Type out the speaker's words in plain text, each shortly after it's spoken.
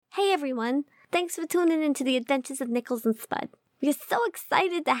everyone. Thanks for tuning into the Adventures of Nickels and Spud. We're so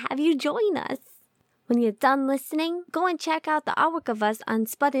excited to have you join us. When you're done listening, go and check out the artwork of us on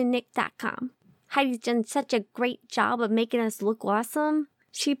spudandnick.com. Heidi's done such a great job of making us look awesome.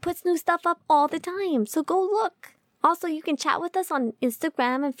 She puts new stuff up all the time, so go look. Also, you can chat with us on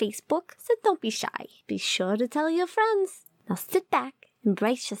Instagram and Facebook, so don't be shy. Be sure to tell your friends. Now sit back and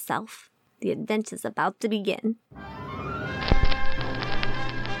brace yourself. The adventure's about to begin.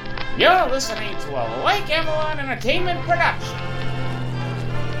 You're listening to a Lake Avalon Entertainment production.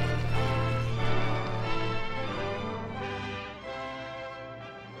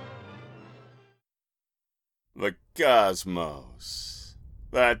 The cosmos.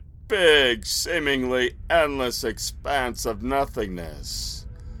 That big, seemingly endless expanse of nothingness.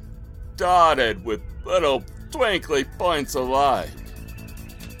 Dotted with little twinkly points of light.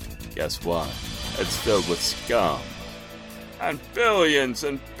 Guess what? It's filled with scum. And billions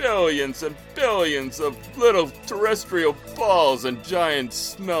and billions and billions of little terrestrial balls and giant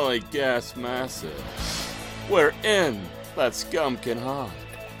smelly gas masses. Wherein that scum can hide.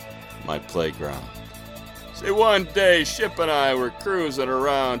 My playground. See, one day, Ship and I were cruising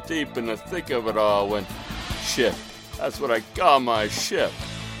around deep in the thick of it all when... Ship. That's what I call my ship.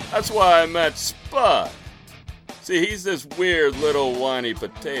 That's why I met Spud. See, he's this weird little whiny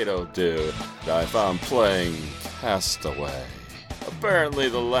potato dude that I found playing Castaway. Apparently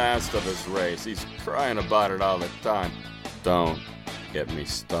the last of his race. He's crying about it all the time. Don't get me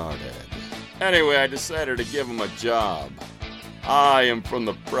started. Anyway, I decided to give him a job. I am from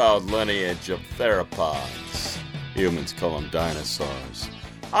the proud lineage of theropods. Humans call them dinosaurs.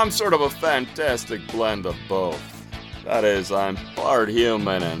 I'm sort of a fantastic blend of both. That is, I'm part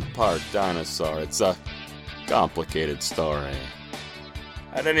human and part dinosaur. It's a complicated story.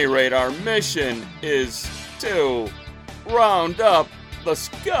 At any rate, our mission is to round up the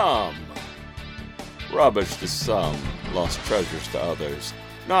scum. Rubbish to some, lost treasures to others.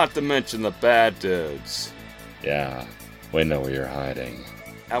 Not to mention the bad dudes. Yeah, we know where you're hiding.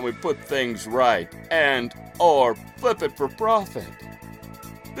 And we put things right and or flip it for profit.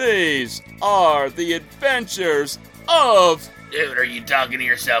 These are the adventures of... Dude, are you talking to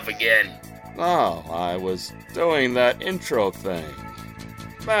yourself again? Oh, I was doing that intro thing.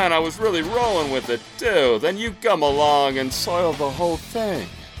 Man, I was really rolling with it, too. Then you come along and soil the whole thing.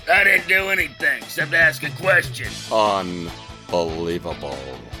 I didn't do anything, except ask a question. Unbelievable.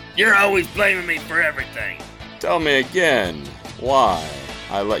 You're always blaming me for everything. Tell me again, why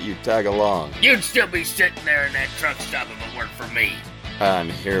I let you tag along. You'd still be sitting there in that truck stop if it weren't for me.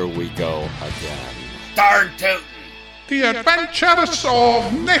 And here we go again. Darn tootin'. The Adventures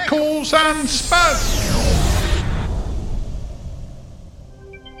of Nickels and Spud.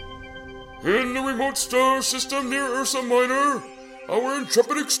 In the remote star system near Ursa Minor, our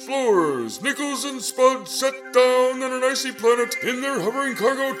intrepid explorers, Nickels and Spud, sat down on an icy planet in their hovering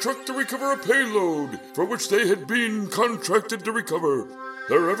cargo truck to recover a payload for which they had been contracted to recover.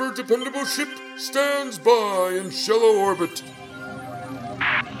 Their ever-dependable ship stands by in shallow orbit.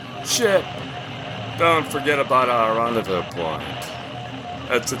 Ship, don't forget about our rendezvous point.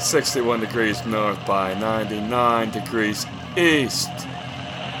 It's at 61 degrees north by 99 degrees east.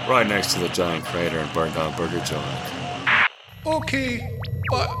 Right next to the giant crater and burned down burger joint. Okay,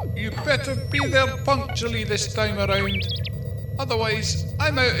 but you better be there punctually this time around. Otherwise,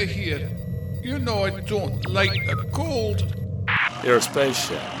 I'm out of here. You know I don't like the cold. You're a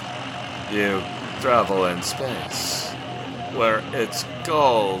spaceship. You travel in space, where it's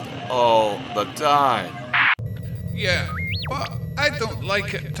cold all the time. Yeah, but I don't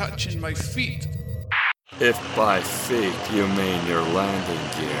like it touching my feet. If by feet you mean your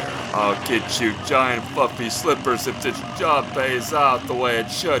landing gear, I'll get you giant fluffy slippers if this job pays out the way it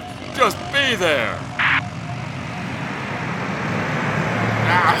should. Just be there!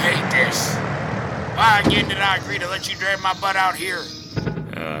 I hate this. Why again did I agree to let you drag my butt out here?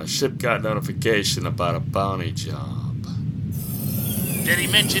 Ship got notification about a bounty job. Did he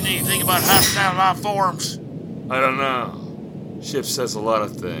mention anything about hostile life forms? I don't know. Ship says a lot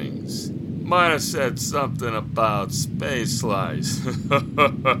of things. Might have said something about space lice.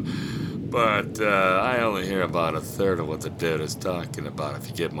 But I only hear about a third of what the dude is talking about, if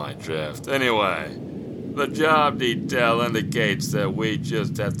you get my drift. Anyway, the job detail indicates that we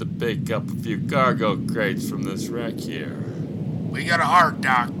just have to pick up a few cargo crates from this wreck here. We got a heart,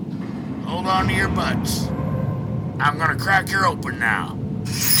 Doc. Hold on to your butts. I'm gonna crack her open now.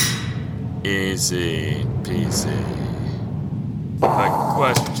 Easy peasy. The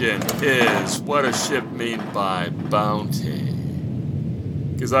question is, what does ship mean by bounty?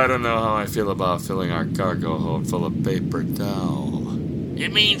 Because I don't know how I feel about filling our cargo hold full of paper towel.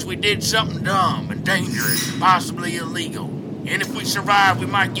 It means we did something dumb and dangerous, possibly illegal. And if we survive, we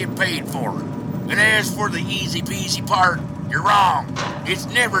might get paid for it. And as for the easy peasy part, you're wrong. It's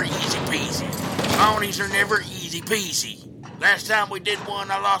never easy peasy. Ponies are never easy peasy. Last time we did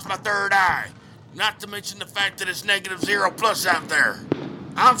one, I lost my third eye. Not to mention the fact that it's -0+ out there.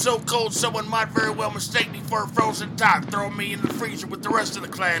 I'm so cold someone might very well mistake me for a frozen tot, throwing me in the freezer with the rest of the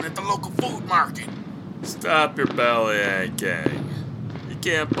clan at the local food market. Stop your belly aching. You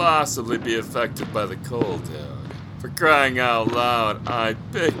can't possibly be affected by the cold, dude. For crying out loud, I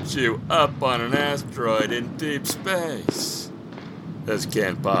picked you up on an asteroid in deep space. This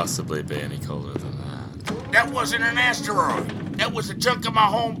can't possibly be any colder than that. That wasn't an asteroid. That was a chunk of my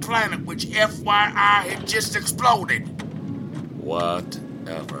home planet, which FYI had just exploded.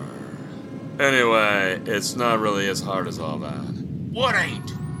 Whatever. Anyway, it's not really as hard as all that. What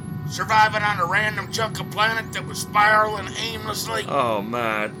ain't? Surviving on a random chunk of planet that was spiraling aimlessly? Oh,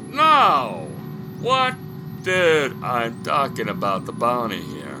 Matt, no! What? Dude, I'm talking about the bounty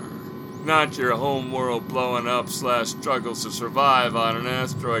here. Not your home world blowing up / struggles to survive on an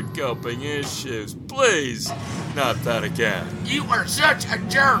asteroid coping issues. Please, not that again. You are such a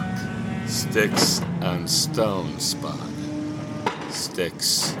jerk! Sticks and stones, Spud.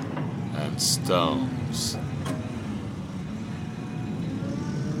 Sticks and stones.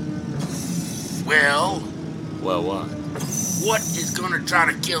 Well? Well, what? What is gonna try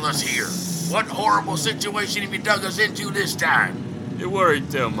to kill us here? What horrible situation have you dug us into this time? You worry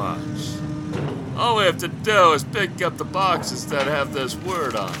too much. All we have to do is pick up the boxes that have this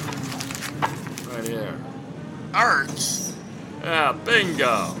word on them. Right here. Arts? Yeah,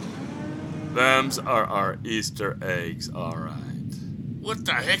 bingo. Them's are our Easter eggs, all right. What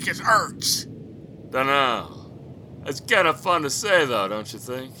the heck is arts? Dunno. It's kind of fun to say, though, don't you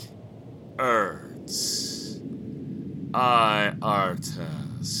think? Erts.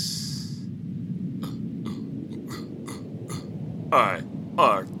 I-artus.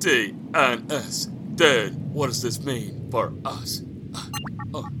 I-R-T-N-S. Dude, what does this mean for us?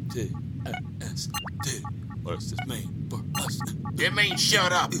 I-R-T-N-S. Dude, what does this mean for us? It means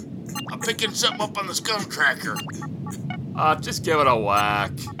shut up. I'm picking something up on the scum tracker. Just give it a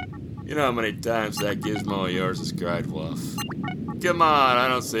whack. You know how many times that gizmo of yours has cried wolf? Come on, I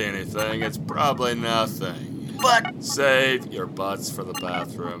don't see anything. It's probably nothing. But... Save your butts for the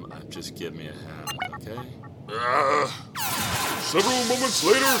bathroom and just give me a hand, okay? Several moments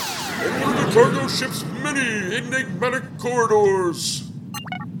later, on one of the cargo ship's many enigmatic corridors.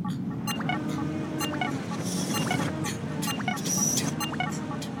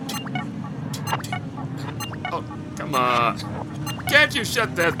 Oh, come on. Can't you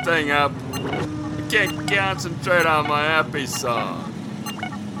shut that thing up? I can't concentrate on my happy song.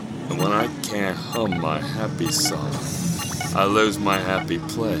 And when I can't hum my happy song, I lose my happy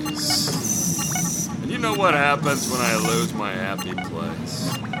place. And you know what happens when I lose my happy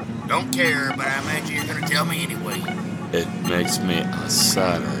place? Don't care, but I imagine you're gonna tell me anyway. It makes me a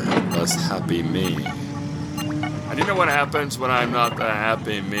sadder, less happy me. And you know what happens when I'm not the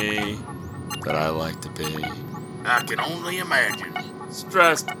happy me that I like to be? I can only imagine.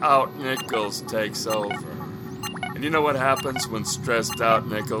 Stressed out Nickels takes over. And you know what happens when stressed out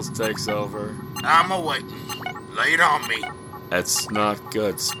Nickels takes over? I'm a-waiting. Lay it on me. It's not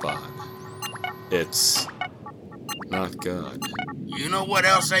good, Spud. It's not good. You know what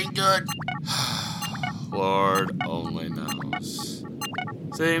else ain't good? Lord only knows.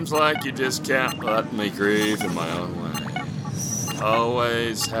 Seems like you just can't let me grieve in my own way.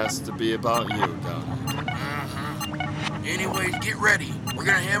 Always has to be about you, don't it? Anyways, get ready. We're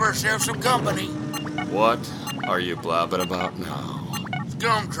gonna have ourselves some company. What are you blabbing about now?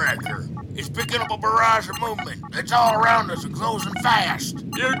 Scum tracker. It's picking up a barrage of movement. It's all around us and closing fast.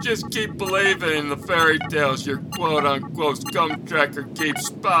 You just keep believing in the fairy tales your quote-unquote scum tracker keeps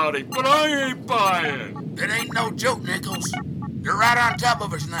spouting, but I ain't buying. It ain't no joke, Nickels. You're right on top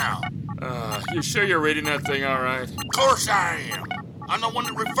of us now. You sure you're reading that thing all right? Of course I am. I'm the one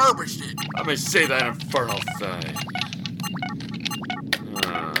that refurbished it. Let me see that infernal thing.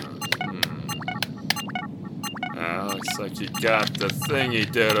 Looks like you got the thingy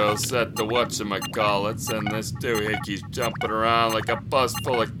doodle set to whatchamacallits, and this doohickeys jumping around like a bus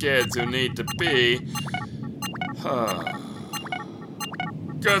full of kids who need to be.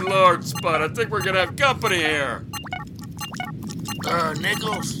 Good Lord, Spud, I think we're gonna have company here.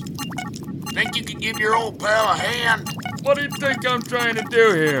 Nickels, think you could give your old pal a hand? What do you think I'm trying to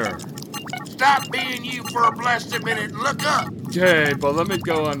do here? Stop being you for a blessed minute and look up. Okay, but let me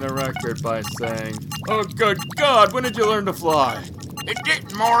go on the record by saying, oh, good God, when did you learn to fly? It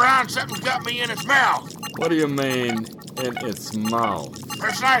didn't, moron. Something's got me in its mouth. What do you mean, in its mouth.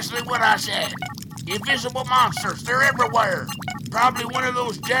 Precisely what I said. Invisible monsters, they're everywhere. Probably one of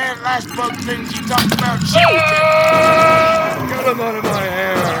those giant lice bug things you talked about. Get them out of my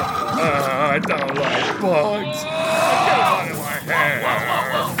hair. I don't like bugs. Get them out of my hair.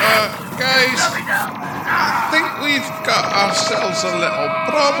 Guys, I think we've got ourselves a little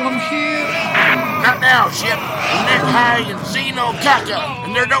problem here. Not now, Ship. They're high in xenocaca,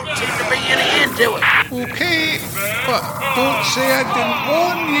 and there don't seem to be any end to it. Okay, but don't say I didn't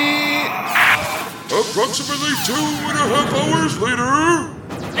warn ye. Approximately 2.5 hours later.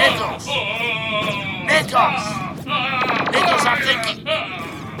 Nickels! Nickels! Nickels, I'm thinking.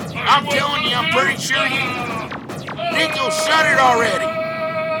 I'm telling you, I'm pretty sure you... Nickels, shut it already.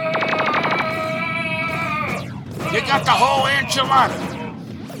 You got the whole enchilada.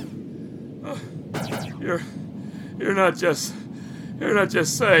 You're not just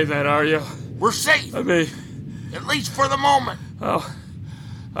saying that, are you? We're safe. I mean, At least for the moment. how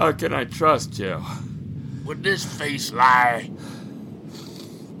can I trust you? Would this face lie?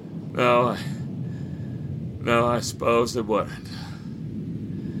 No, I suppose it wouldn't.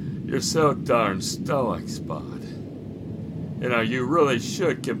 You're so darn stoic, Spud. You know, you really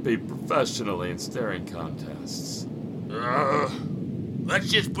should compete professionally in staring contests. Let's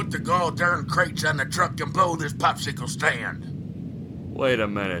just put the gall darn crates on the truck and blow this popsicle stand. Wait a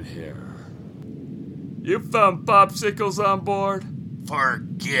minute here. You found popsicles on board?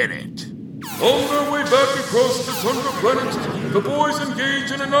 Forget it. On their way back across the Thunder Planet, the boys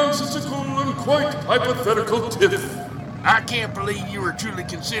engage in a nonsensical and quite hypothetical tiff. I can't believe you were truly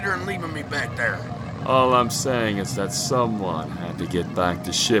considering leaving me back there. All I'm saying is that someone had to get back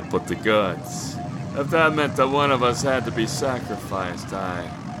to ship with the goods. If that meant that one of us had to be sacrificed, I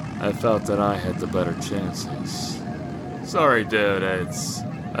felt that I had the better chances. Sorry, dude, that's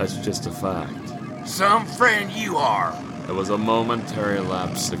just a fact. Some friend you are. It was a momentary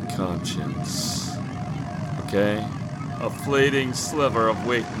lapse of conscience. Okay? A fleeting sliver of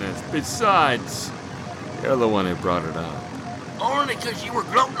weakness. Besides, you're the one who brought it up. Only because you were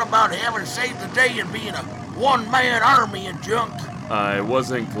gloating about having saved the day and being a one-man army and junk. I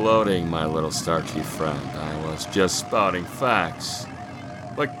wasn't gloating, my little starchy friend. I was just spouting facts.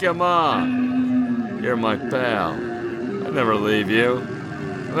 But come on. You're my pal. I'd never leave you.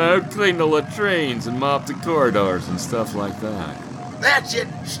 I'd clean the latrines and mop the corridors and stuff like that. That's it.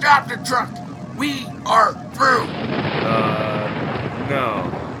 Stop the truck. We are through. No.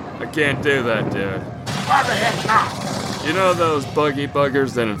 I can't do that, dude. Why the heck not? You know those buggy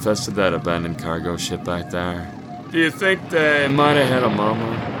buggers that infested that abandoned cargo ship back there? Do you think they might have had a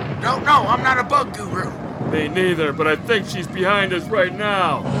mama? Don't know. I'm not a bug guru. Me neither, but I think she's behind us right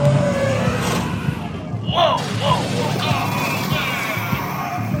now. Whoa, whoa,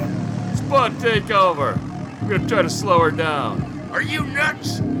 Spud, take over. I'm gonna try to slow her down. Are you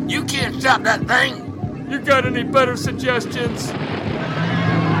nuts? You can't stop that thing. You got any better suggestions?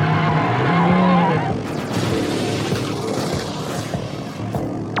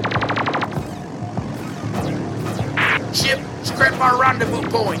 Ship, scrap our rendezvous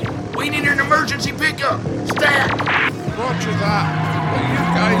point. We need an emergency pickup. Stat. Roger that. But you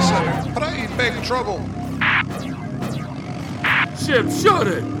guys are in pretty big trouble. Ship, shut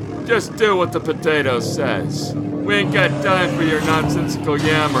it! Just do what the potato says. We ain't got time for your nonsensical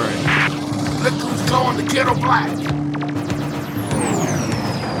yammering. Look who's calling the kettle black.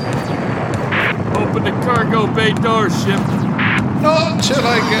 Open the cargo bay door, Ship. Not until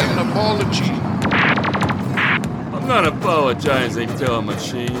I get an apology. I'm not apologizing to a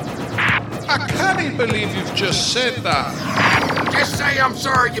machine. I can't believe you've just said that. Just say I'm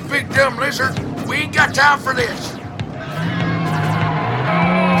sorry, you big dumb lizard. We ain't got time for this.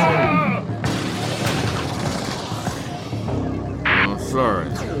 I'm sorry.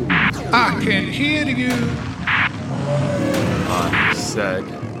 I can hear you. I said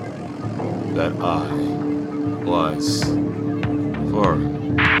that I was sorry.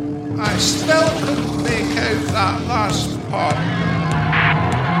 I still couldn't make out that last part.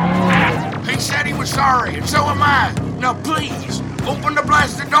 He said he was sorry, and so am I. Now please, open the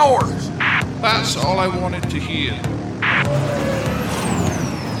blasted doors. That's all I wanted to hear.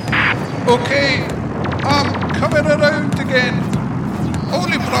 Okay, I'm coming around again.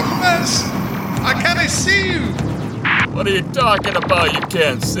 Only problem is, I can't see you. What are you talking about? You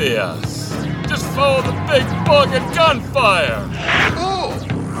can't see us. Just follow the big bug and gunfire. Oh,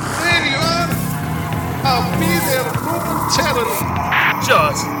 there you are. I'll be there momentarily.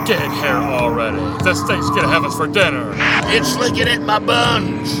 Just get here already. This thing's gonna have us for dinner. It's licking at my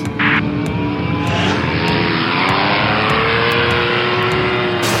buns.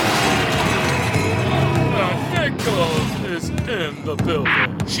 Nickels!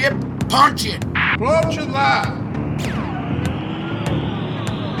 ship, punch it. Roger that.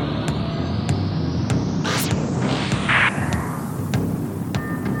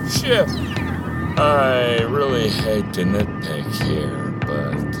 Ship. I really hate to nitpick here,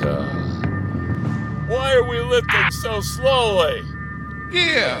 but, why are we lifting so slowly?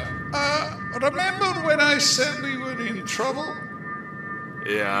 Yeah, remember when I said we were in trouble?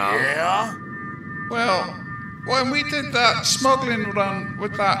 Yeah? Well, when we did that smuggling run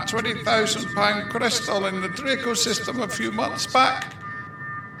with that 20,000 pound crystal in the Draco system a few months back,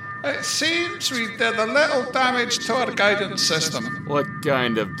 it seems we did a little damage to our guidance system. What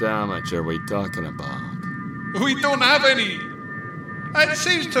kind of damage are we talking about? We don't have any. It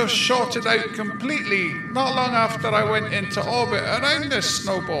seems to have shorted out completely not long after I went into orbit around this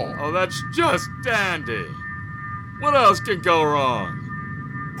snowball. Oh, that's just dandy. What else can go wrong?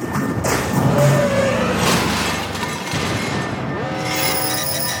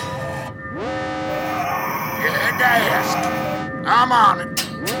 You had to ask. I'm on it.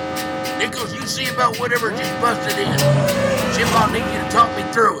 Nickels, you see about whatever just busted in. Chip, I'll need you to talk me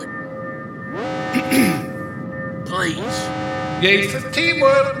through it. Please. Yay for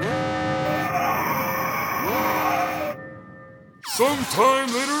teamwork. Sometime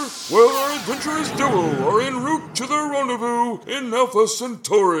later, while our adventurous duo are en route to their rendezvous in Alpha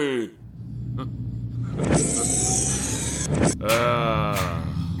Centauri.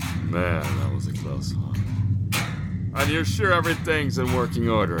 Man, that was a close one. And you're sure everything's in working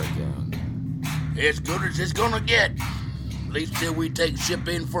order again? As good as it's gonna get. At least till we take ship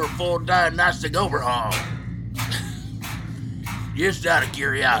in for a full diagnostic overhaul. Just out of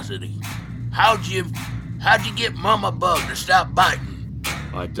curiosity, how'd you get Mama Bug to stop biting?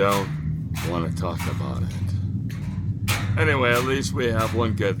 I don't want to talk about it. Anyway, at least we have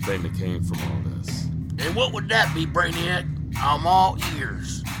one good thing that came from all this. And what would that be, Brainiac? I'm all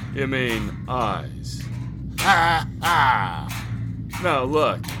ears. You mean eyes? Ha ha! Now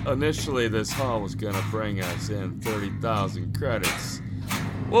look, initially this haul was gonna bring us in 30,000 credits.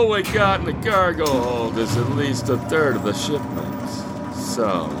 What we got in the cargo hold is at least a third of the shipment.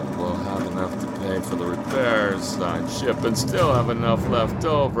 So, we'll have enough to pay for the repairs on ship and still have enough left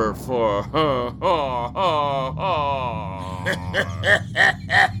over for...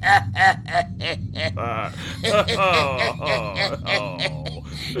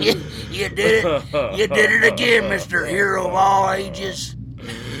 You did it. You did it again, Mr. Hero of all ages.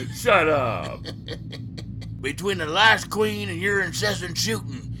 Shut up. Between the Lice Queen and your incessant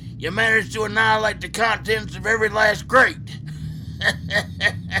shooting, you managed to annihilate the contents of every last crate.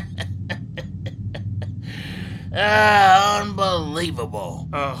 Unbelievable.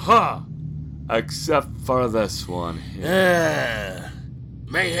 Except for this one here.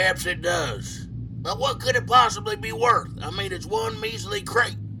 Mayhaps it does. But what could it possibly be worth? I mean, it's one measly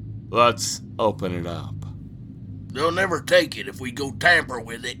crate. Let's open it up. They'll never take it if we go tamper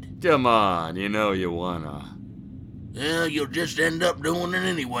with it. Come on, you know you wanna. Well, you'll just end up doing it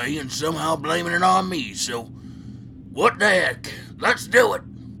anyway and somehow blaming it on me, so... What the heck? Let's do it.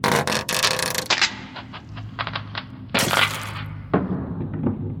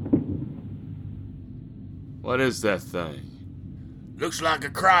 What is that thing? Looks like a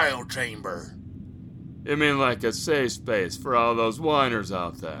cryo chamber. You mean like a safe space for all those whiners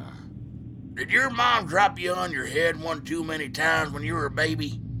out there? Did your mom drop you on your head one too many times when you were a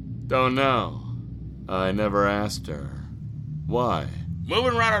baby? Don't know. I never asked her. Why?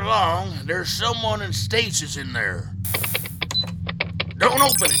 Moving right along, there's someone in stasis in there. Don't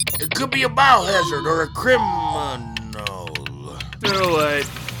open it. It could be a biohazard or a criminal. Too late.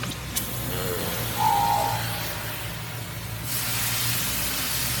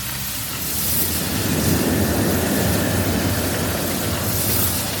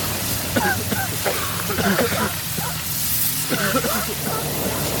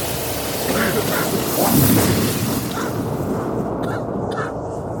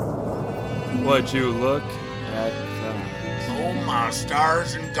 Would you look at that? Oh, my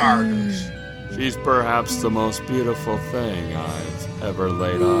stars and garters. She's perhaps the most beautiful thing I've ever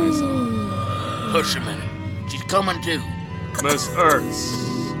laid eyes on. Hush a minute. She's coming too. Miss Ertz.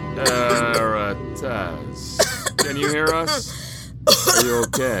 Erataz. Can you hear us? Are you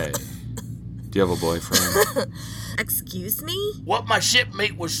okay? Do you have a boyfriend? Excuse me? What my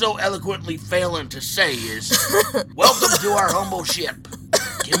shipmate was so eloquently failing to say is, welcome to our humble ship.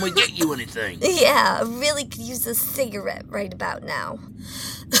 Can we get you anything? Yeah, I really could use a cigarette right about now.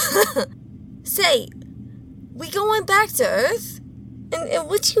 Say, we going back to Earth? And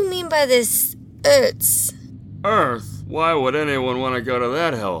what do you mean by this Earths? Earth? Why would anyone want to go to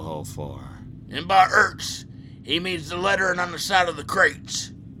that hellhole for? And by Ertz, he means the lettering on the side of the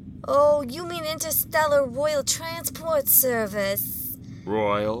crates. Oh, you mean Interstellar Royal Transport Service?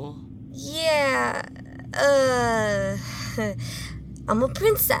 Royal? Yeah, I'm a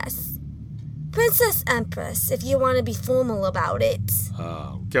princess. Princess Empress, if you want to be formal about it.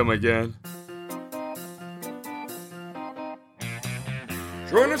 Come again?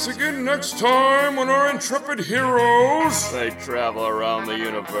 Join us again next time when our intrepid heroes... They travel around the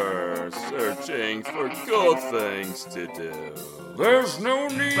universe, searching for cool things to do. There's no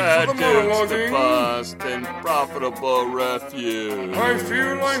need Bad for the dudes to monologuing. bust and profitable refuge. I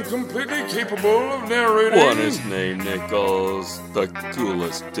feel I'm completely capable of narrating. One is named Nickels, the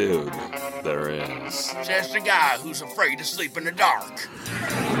coolest dude there is. Says the guy who's afraid to sleep in the dark.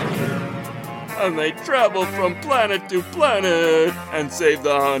 And they travel from planet to planet and save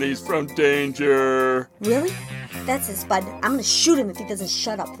the honeys from danger. Really? That's his Spud. I'm gonna shoot him if he doesn't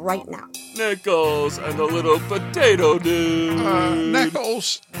shut up right now. Nickels and the little potato dude.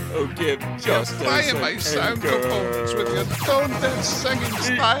 Nickels, Who give justice fire my and sound components with your tone-deaf singing The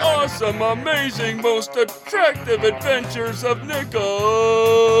style. awesome, amazing, most attractive adventures of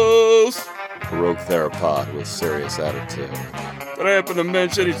Nickels. Rogue theropod with serious attitude. Did I happen to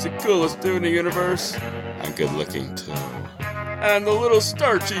mention he's the coolest dude in the universe? And good looking too. And the little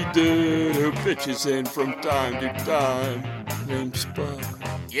starchy dude who pitches in from time to time, named Spud.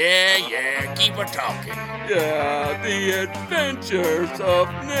 Yeah, keep a talking. Yeah, the adventures of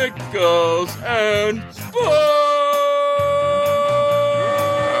Nickels and Spud!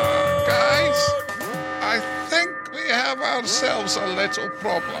 Guys, I think we have ourselves a little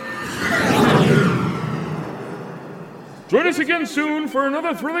problem. Join us again soon for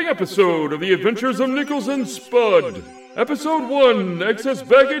another thrilling episode of The Adventures of Nickels and Spud. Episode 1, Excess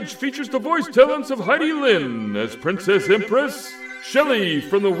Baggage, features the voice talents of Heidi Lynn as Princess Empress, Shelley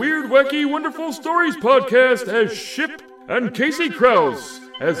from the Weird, Wacky, Wonderful Stories podcast as Ship, and Casey Krause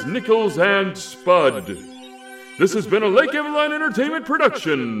as Nickels and Spud. This has been a Lake Eveline Entertainment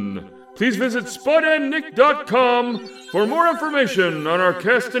production. Please visit spudandnick.com for more information on our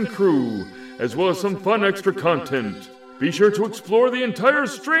cast and crew, as well as some fun extra content. Be sure to explore the entire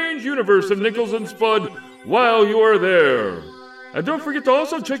strange universe of Nickels and Spud while you are there. And don't forget to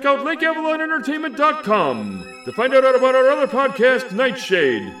also check out LakeAvalonEntertainment.com to find out about our other podcast,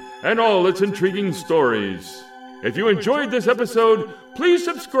 Nightshade, and all its intriguing stories. If you enjoyed this episode, please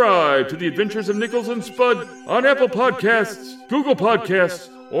subscribe to The Adventures of Nickels and Spud on Apple Podcasts, Google Podcasts,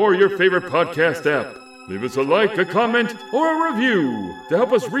 or your favorite podcast app. Leave us a like, a comment, or a review to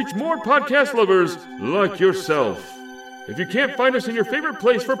help us reach more podcast lovers like yourself. If you can't find us in your favorite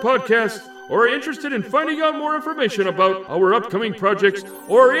place for podcasts, or are interested in finding out more information about our upcoming projects,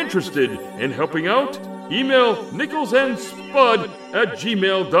 or are interested in helping out, email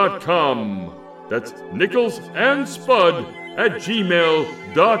nickelsandsspud@gmail.com. That's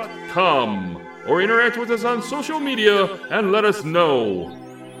nickelsandsspud@gmail.com. Or interact with us on social media and let us know.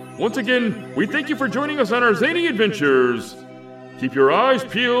 Once again, we thank you for joining us on our zany adventures. Keep your eyes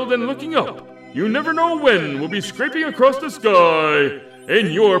peeled and looking up. You never know when we'll be scraping across the sky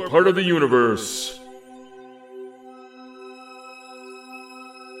in your part of the universe.